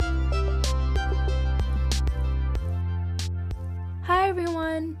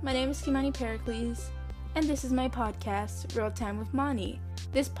everyone, my name is Kimani Pericles, and this is my podcast, Real Time with Mani.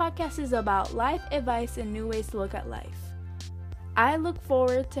 This podcast is about life advice and new ways to look at life. I look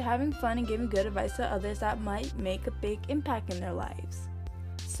forward to having fun and giving good advice to others that might make a big impact in their lives.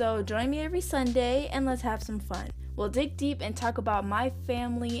 So join me every Sunday and let's have some fun. We'll dig deep and talk about my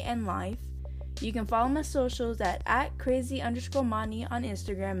family and life. You can follow my socials at @crazy_Mani on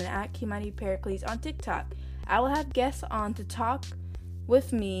Instagram and at Kimani Pericles on TikTok. I will have guests on to talk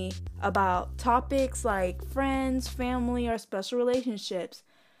with me about topics like friends, family, or special relationships,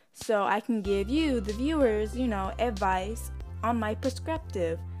 so I can give you, the viewers, advice on my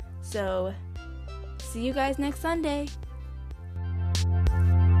perspective. So, see you guys next Sunday.